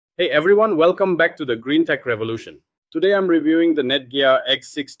Hey everyone, welcome back to the Green Tech Revolution. Today I'm reviewing the NETGEAR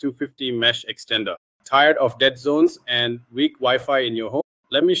EX6250 Mesh Extender. Tired of dead zones and weak Wi-Fi in your home?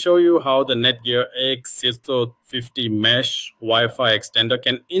 Let me show you how the NETGEAR EX6250 Mesh Wi-Fi Extender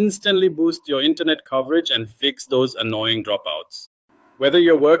can instantly boost your internet coverage and fix those annoying dropouts. Whether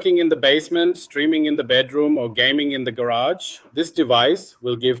you're working in the basement, streaming in the bedroom, or gaming in the garage, this device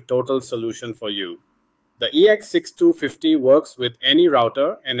will give total solution for you. The EX6250 works with any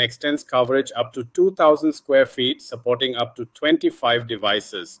router and extends coverage up to 2000 square feet, supporting up to 25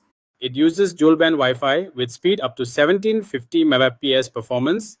 devices. It uses dual-band Wi-Fi with speed up to 1750 Mbps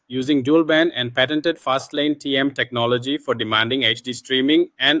performance using dual-band and patented fast-lane TM technology for demanding HD streaming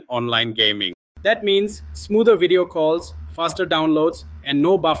and online gaming. That means smoother video calls, faster downloads, and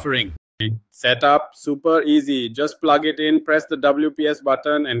no buffering. Setup super easy. Just plug it in, press the WPS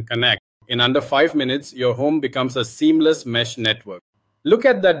button, and connect. In under 5 minutes, your home becomes a seamless mesh network. Look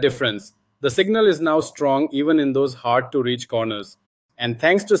at that difference. The signal is now strong even in those hard-to-reach corners. And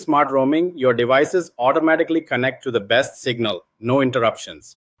thanks to smart roaming, your devices automatically connect to the best signal, no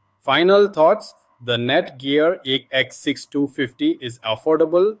interruptions. Final thoughts? The NETGEAR EX6250 is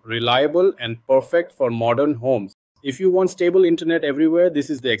affordable, reliable, and perfect for modern homes. If you want stable internet everywhere, this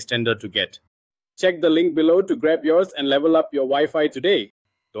is the extender to get. Check the link below to grab yours and level up your Wi-Fi today.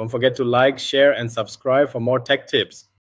 Don't forget to like, share, and subscribe for more tech tips.